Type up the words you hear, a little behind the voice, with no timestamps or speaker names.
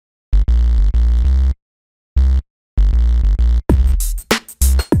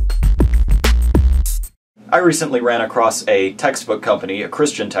I recently ran across a textbook company, a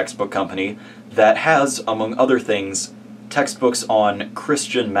Christian textbook company, that has, among other things, textbooks on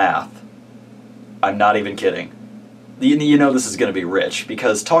Christian math. I'm not even kidding. You know this is going to be rich,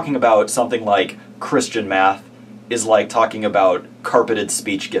 because talking about something like Christian math is like talking about carpeted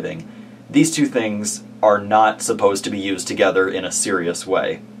speech giving. These two things are not supposed to be used together in a serious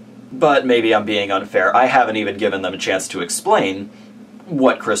way. But maybe I'm being unfair. I haven't even given them a chance to explain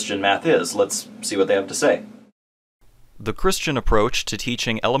what Christian math is. Let's see what they have to say. The Christian approach to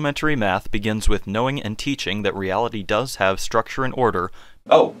teaching elementary math begins with knowing and teaching that reality does have structure and order.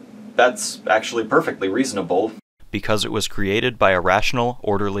 Oh, that's actually perfectly reasonable. Because it was created by a rational,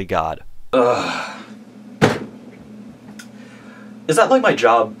 orderly God. Ugh. Is that like my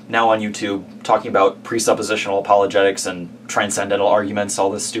job now on YouTube, talking about presuppositional apologetics and transcendental arguments,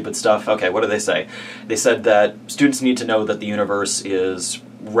 all this stupid stuff? Okay, what do they say? They said that students need to know that the universe is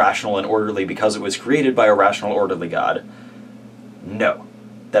rational and orderly because it was created by a rational, orderly God. No.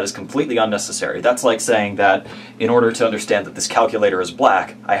 That is completely unnecessary. That's like saying that in order to understand that this calculator is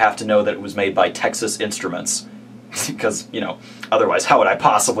black, I have to know that it was made by Texas Instruments. Because, you know, otherwise how would I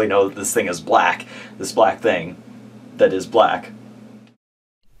possibly know that this thing is black? This black thing that is black.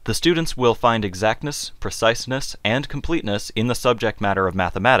 The students will find exactness, preciseness, and completeness in the subject matter of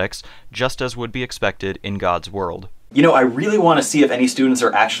mathematics, just as would be expected in God's world. You know, I really want to see if any students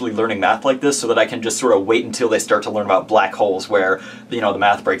are actually learning math like this so that I can just sort of wait until they start to learn about black holes where, you know, the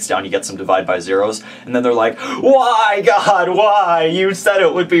math breaks down, you get some divide by zeros, and then they're like, why, God, why? You said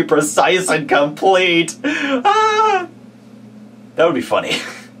it would be precise and complete! Ah! That would be funny.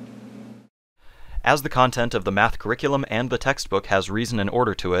 As the content of the math curriculum and the textbook has reason and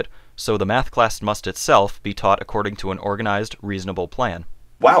order to it, so the math class must itself be taught according to an organized, reasonable plan.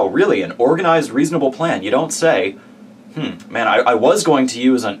 Wow, really? An organized, reasonable plan? You don't say. Man, I was going to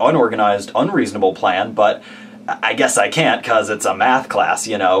use an unorganized, unreasonable plan, but I guess I can't because it's a math class,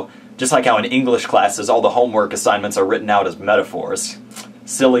 you know. Just like how in English classes all the homework assignments are written out as metaphors.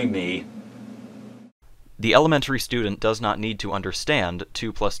 Silly me. The elementary student does not need to understand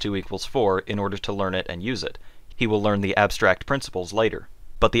 2 + 2 = 4 in order to learn it and use it. He will learn the abstract principles later.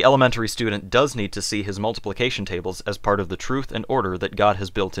 But the elementary student does need to see his multiplication tables as part of the truth and order that God has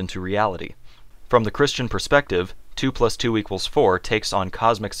built into reality. From the Christian perspective, 2 + 2 = 4 takes on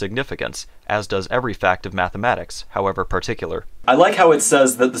cosmic significance, as does every fact of mathematics, however particular. I like how it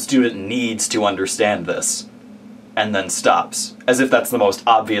says that the student needs to understand this, and then stops, as if that's the most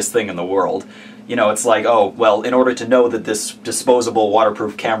obvious thing in the world. You know, it's like, oh, well, in order to know that this disposable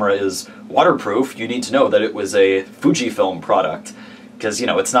waterproof camera is waterproof, you need to know that it was a Fujifilm product. Because, you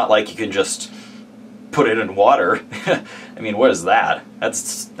know, it's not like you can just put it in water. I mean, what is that?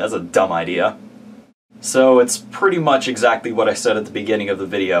 That's a dumb idea. So it's pretty much exactly what I said at the beginning of the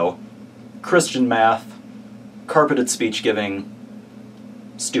video. Christian math, carpeted speech giving,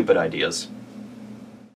 stupid ideas.